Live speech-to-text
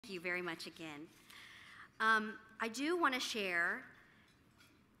you very much again. I do want to share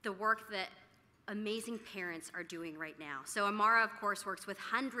the work that amazing parents are doing right now. So Amara, of course, works with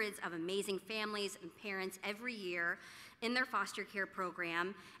hundreds of amazing families and parents every year in their foster care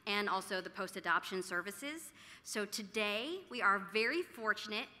program and also the post-adoption services. So today, we are very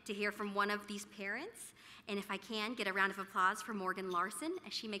fortunate to hear from one of these parents. And if I can, get a round of applause for Morgan Larsen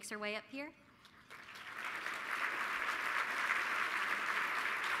as she makes her way up here.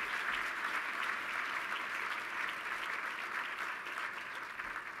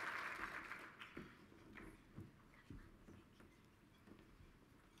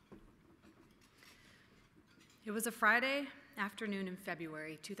 It was a Friday afternoon in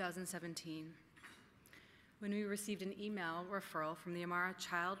February 2017 when we received an email referral from the Amara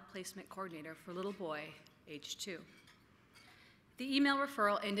Child Placement Coordinator for a little boy, age 2. The email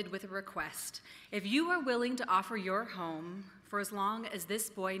referral ended with a request. If you are willing to offer your home for as long as this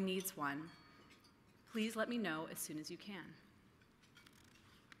boy needs one, please let me know as soon as you can.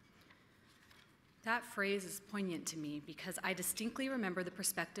 That phrase is poignant to me because I distinctly remember the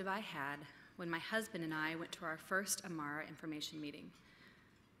perspective I had when my husband and I went to our first Amara information meeting.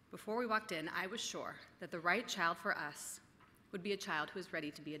 Before we walked in, I was sure that the right child for us would be a child who was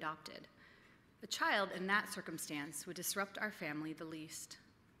ready to be adopted. A child in that circumstance would disrupt our family the least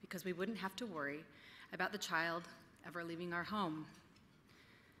because we wouldn't have to worry about the child ever leaving our home.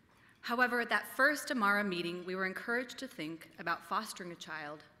 However, at that first Amara meeting, we were encouraged to think about fostering a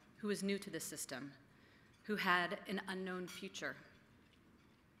child who was new to the system, who had an unknown future.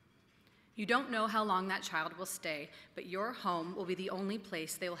 You don't know how long that child will stay, but your home will be the only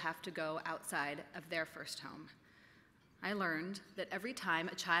place they will have to go outside of their first home. I learned that every time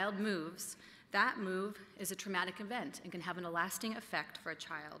a child moves, that move is a traumatic event and can have a lasting effect for a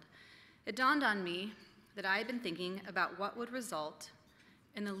child. It dawned on me that I had been thinking about what would result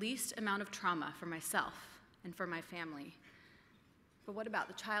in the least amount of trauma for myself and for my family. But what about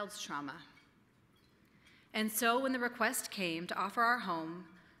the child's trauma? And so when the request came to offer our home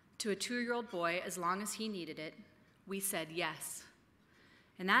to a 2-year-old boy as long as he needed it, we said yes.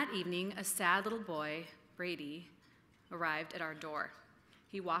 And that evening, a sad little boy, Grady, arrived at our door.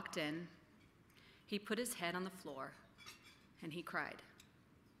 He walked in, he put his head on the floor, and he cried.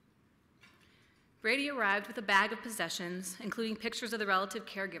 Grady arrived with a bag of possessions, including pictures of the relative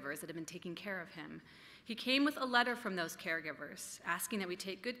caregivers that had been taking care of him. He came with a letter from those caregivers asking that we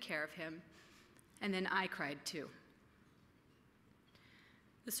take good care of him, and then I cried too.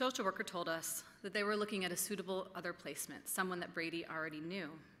 The social worker told us that they were looking at a suitable other placement, someone that Grady already knew.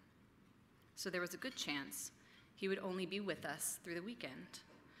 So there was a good chance he would only be with us through the weekend.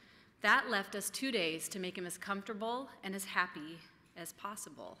 That left us 2 days to make him as comfortable and as happy as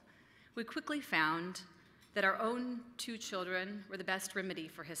possible. We quickly found that our own 2 children were the best remedy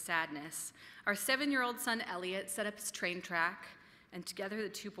for his sadness. Our 7-year-old son, Elliot, set up his train track, and together the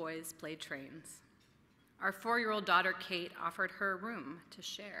 2 boys played trains. Our 4-year-old daughter, Kate, offered her a room to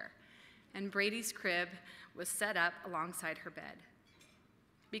share, and Brady's crib was set up alongside her bed.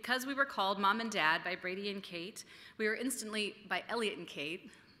 Because we were called Mom and Dad by Brady and Kate, by Elliot and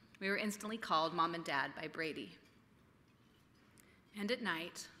Kate, we were instantly called Mom and Dad by Brady. And at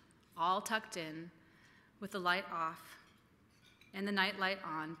night, all tucked in, with the light off and the night light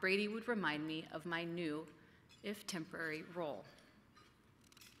on, Brady would remind me of my new, if temporary, role.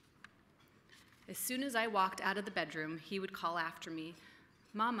 As soon as I walked out of the bedroom, he would call after me,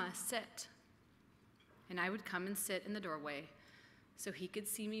 "Mama, sit." And I would come and sit in the doorway so he could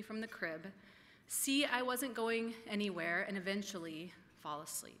see me from the crib, see I wasn't going anywhere, and eventually fall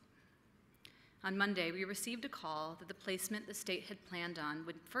asleep. On Monday, we received a call that the placement the state had planned on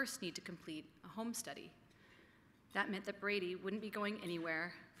would first need to complete a home study. That meant that Brady wouldn't be going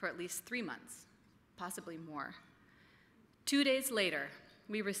anywhere for at least 3 months, possibly more. 2 days later,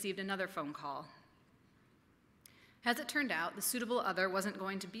 we received another phone call. As it turned out, the suitable other wasn't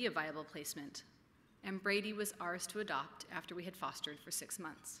going to be a viable placement, and Brady was ours to adopt after we had fostered for 6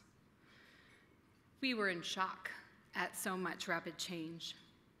 months. We were in shock at so much rapid change.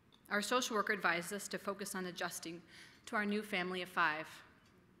 Our social worker advised us to focus on adjusting to our new family of 5.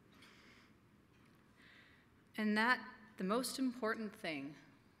 And that the most important thing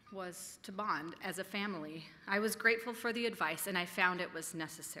was to bond as a family. I was grateful for the advice, and I found it was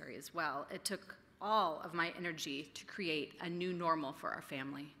necessary as well. It took all of my energy to create a new normal for our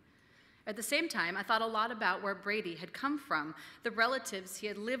family. At the same time, I thought a lot about where Brady had come from, the relatives he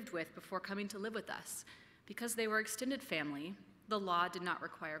had lived with before coming to live with us. Because they were extended family, the law did not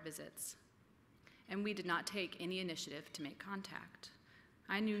require visits, and we did not take any initiative to make contact.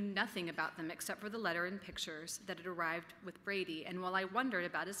 I knew nothing about them except for the letter and pictures that had arrived with Brady, and while I wondered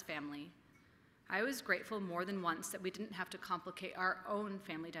about his family, I was grateful more than once that we didn't have to complicate our own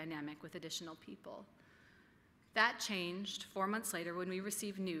family dynamic with additional people. That changed 4 months later when we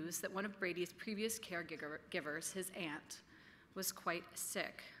received news that one of Brady's previous caregivers, his aunt, was quite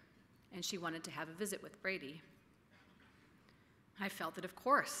sick, and she wanted to have a visit with Brady. I felt that, of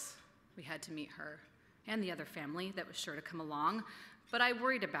course, we had to meet her and the other family that was sure to come along, but I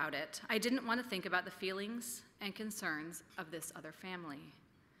worried about it. I didn't want to think about the feelings and concerns of this other family.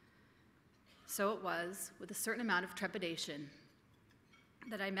 So it was with a certain amount of trepidation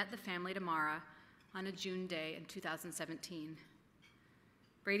that I met the family at Amara on a June day in 2017.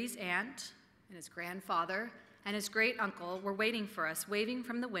 Brady's aunt and his grandfather and his great-uncle were waiting for us, waving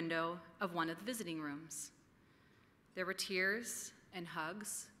from the window of one of the visiting rooms. There were tears and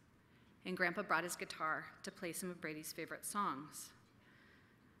hugs, and Grandpa brought his guitar to play some of Brady's favorite songs.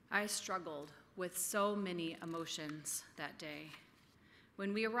 I struggled with so many emotions that day.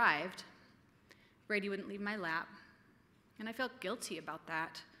 When we arrived, Brady wouldn't leave my lap, and I felt guilty about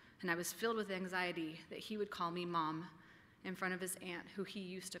that, and I was filled with anxiety that he would call me Mom in front of his aunt, who he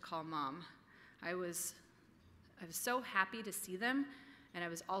used to call Mom. I was so happy to see them, and I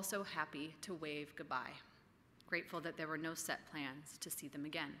was also happy to wave goodbye, grateful that there were no set plans to see them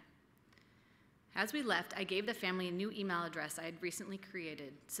again. As we left, I gave the family a new email address I had recently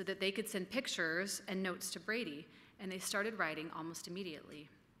created so that they could send pictures and notes to Brady, and they started writing almost immediately.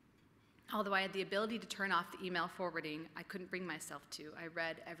 Although I had the ability to turn off the email forwarding, I couldn't bring myself to. I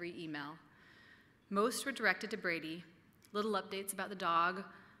read every email. Most were directed to Brady, little updates about the dog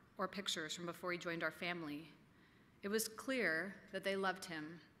or pictures from before he joined our family. It was clear that they loved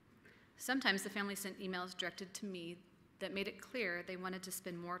him. Sometimes the family sent emails directed to me that made it clear they wanted to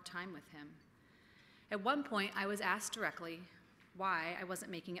spend more time with him. At one point, I was asked directly why I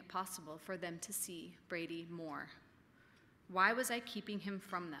wasn't making it possible for them to see Brady more. Why was I keeping him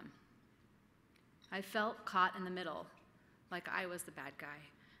from them? I felt caught in the middle, like I was the bad guy.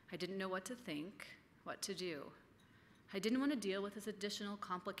 I didn't know what to think, what to do. I didn't want to deal with this additional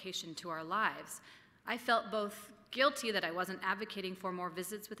complication to our lives. I felt both guilty that I wasn't advocating for more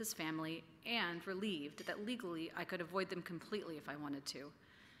visits with his family and relieved that legally I could avoid them completely if I wanted to.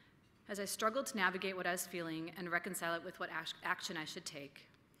 As I struggled to navigate what I was feeling and reconcile it with what action I should take,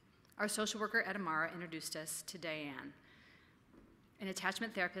 our social worker at Amara introduced us to Diane, an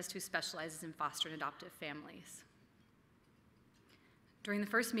attachment therapist who specializes in foster and adoptive families. During the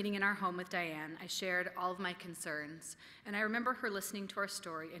first meeting in our home with Diane, I shared all of my concerns, and I remember her listening to our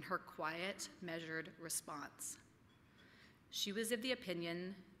story and her quiet, measured response. She was of the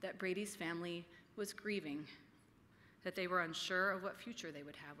opinion that Brady's family was grieving, that they were unsure of what future they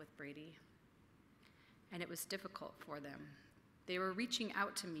would have with Brady, and it was difficult for them. They were reaching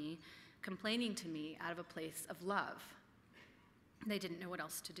out to me, complaining to me out of a place of love. They didn't know what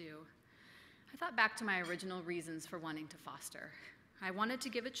else to do. I thought back to my original reasons for wanting to foster. I wanted to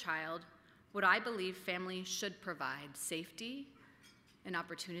give a child what I believe families should provide: safety, and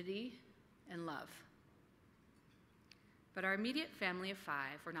opportunity, and love. But our immediate family of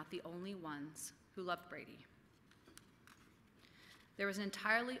 5 were not the only ones who loved Brady. There was an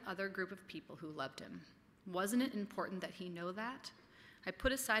entirely other group of people who loved him. Wasn't it important that he know that? I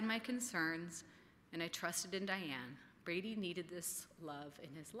put aside my concerns, and I trusted in Diane. Brady needed this love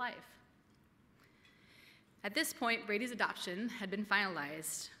in his life. At this point, Brady's adoption had been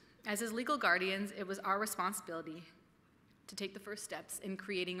finalized. As his legal guardians, it was our responsibility to take the first steps in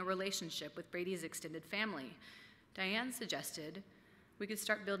creating a relationship with Brady's extended family. Diane suggested we could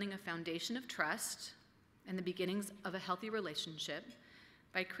start building a foundation of trust and the beginnings of a healthy relationship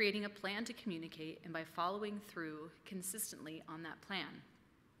by creating a plan to communicate and by following through consistently on that plan.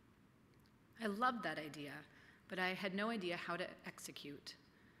 I loved that idea, but I had no idea how to execute.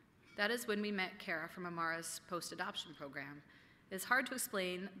 That is when we met Kara from Amara's post-adoption program. It's hard to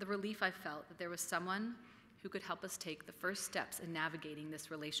explain the relief I felt that there was someone who could help us take the first steps in navigating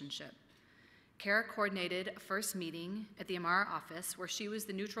this relationship. Kara coordinated a first meeting at the Amara office where she was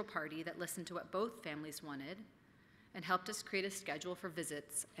the neutral party that listened to what both families wanted and helped us create a schedule for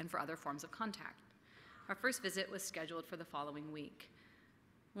visits and for other forms of contact. Our first visit was scheduled for the following week.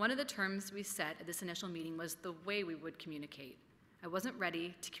 One of the terms we set at this initial meeting was the way we would communicate. I wasn't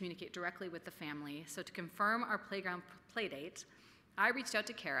ready to communicate directly with the family, so to confirm our playground playdate, I reached out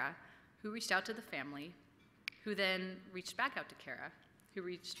to Kara, who reached out to the family, who then reached back out to Kara, who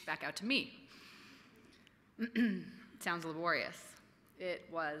reached back out to me. Sounds laborious. It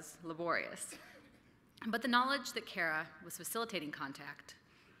was laborious. But the knowledge that Kara was facilitating contact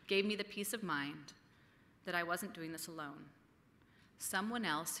gave me the peace of mind that I wasn't doing this alone. someone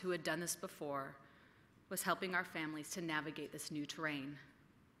else who had done this before was helping our families to navigate this new terrain.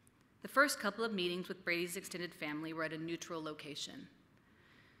 The first couple of meetings with Brady's extended family were at a neutral location.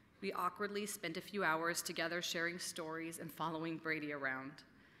 We awkwardly spent a few hours together sharing stories and following Brady around.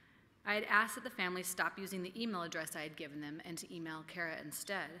 I had asked that the family stop using the email address I had given them and to email Kara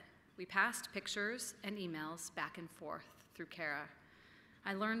instead. We passed pictures and emails back and forth through Kara.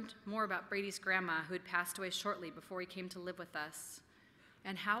 I learned more about Brady's grandma, who had passed away shortly before he came to live with us,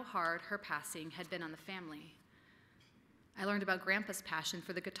 and how hard her passing had been on the family. I learned about Grandpa's passion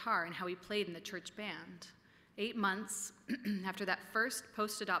for the guitar and how he played in the church band. 8 months after that first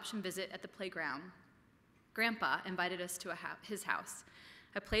post-adoption visit at the playground, Grandpa invited us to his house,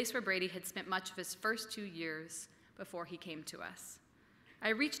 a place where Brady had spent much of his first 2 years before he came to us. I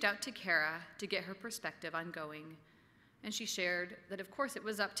reached out to Kara to get her perspective on going, and she shared that of course it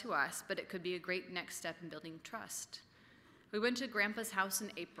was up to us, but it could be a great next step in building trust. We went to Grandpa's house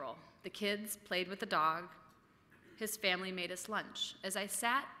in April. The kids played with the dog. His family made us lunch. As I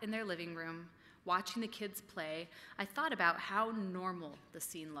sat in their living room, watching the kids play, I thought about how normal the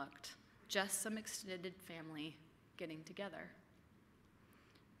scene looked. Just some extended family getting together.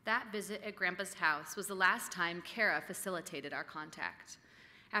 That visit at Grandpa's house was the last time Kara facilitated our contact.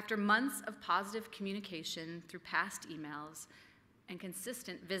 After months of positive communication through past emails and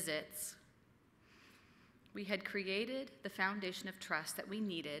consistent visits, we had created the foundation of trust that we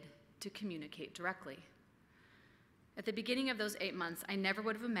needed to communicate directly. At the beginning of those 8 months, I never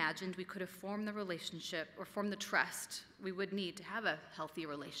would have imagined we could have formed the relationship or formed the trust we would need to have a healthy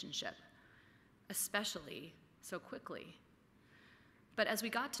relationship, especially so quickly. But as we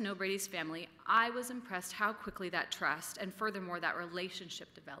got to know Brady's family, I was impressed how quickly that trust and furthermore that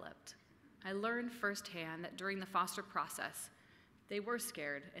relationship developed. I learned firsthand that during the foster process, they were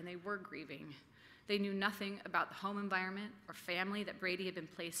scared and they were grieving. They knew nothing about the home environment or family that Brady had been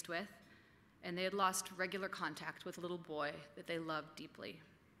placed with, and they had lost regular contact with a little boy that they loved deeply.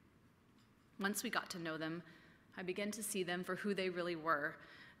 Once we got to know them, I began to see them for who they really were.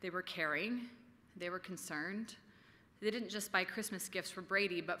 They were caring, they were concerned. They didn't just buy Christmas gifts for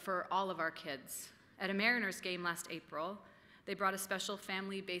Brady, but for all of our kids. At a Mariners game last April, they brought a special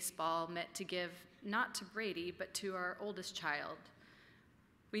family baseball meant to give not to Brady, but to our oldest child.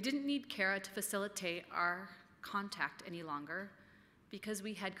 We didn't need Kara to facilitate our contact any longer because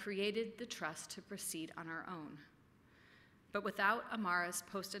we had created the trust to proceed on our own. But without Amara's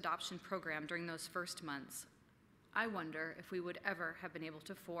post-adoption program during those first months, I wonder if we would ever have been able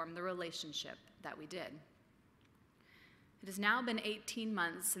to form the relationship that we did. It has now been 18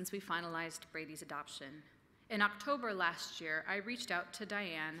 months since we finalized Brady's adoption. In October last year, I reached out to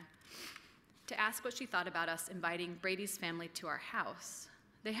Diane to ask what she thought about us inviting Brady's family to our house.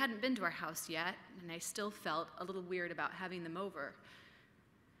 They hadn't been to our house yet, and I still felt a little weird about having them over.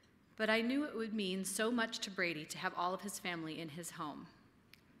 But I knew it would mean so much to Brady to have all of his family in his home.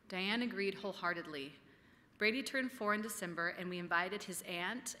 Diane agreed wholeheartedly. Brady turned 4 in December, and we invited his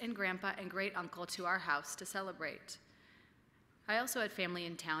aunt and grandpa and great uncle to our house to celebrate. I also had family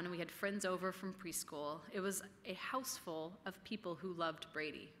in town, and we had friends over from preschool. It was a house full of people who loved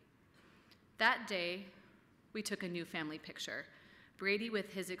Brady. That day, we took a new family picture, Brady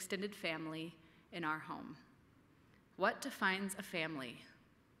with his extended family in our home. What defines a family?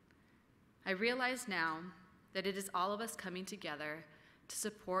 I realize now that it is all of us coming together to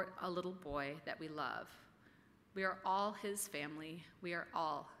support a little boy that we love. We are all his family. We are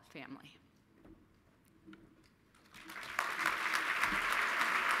all family.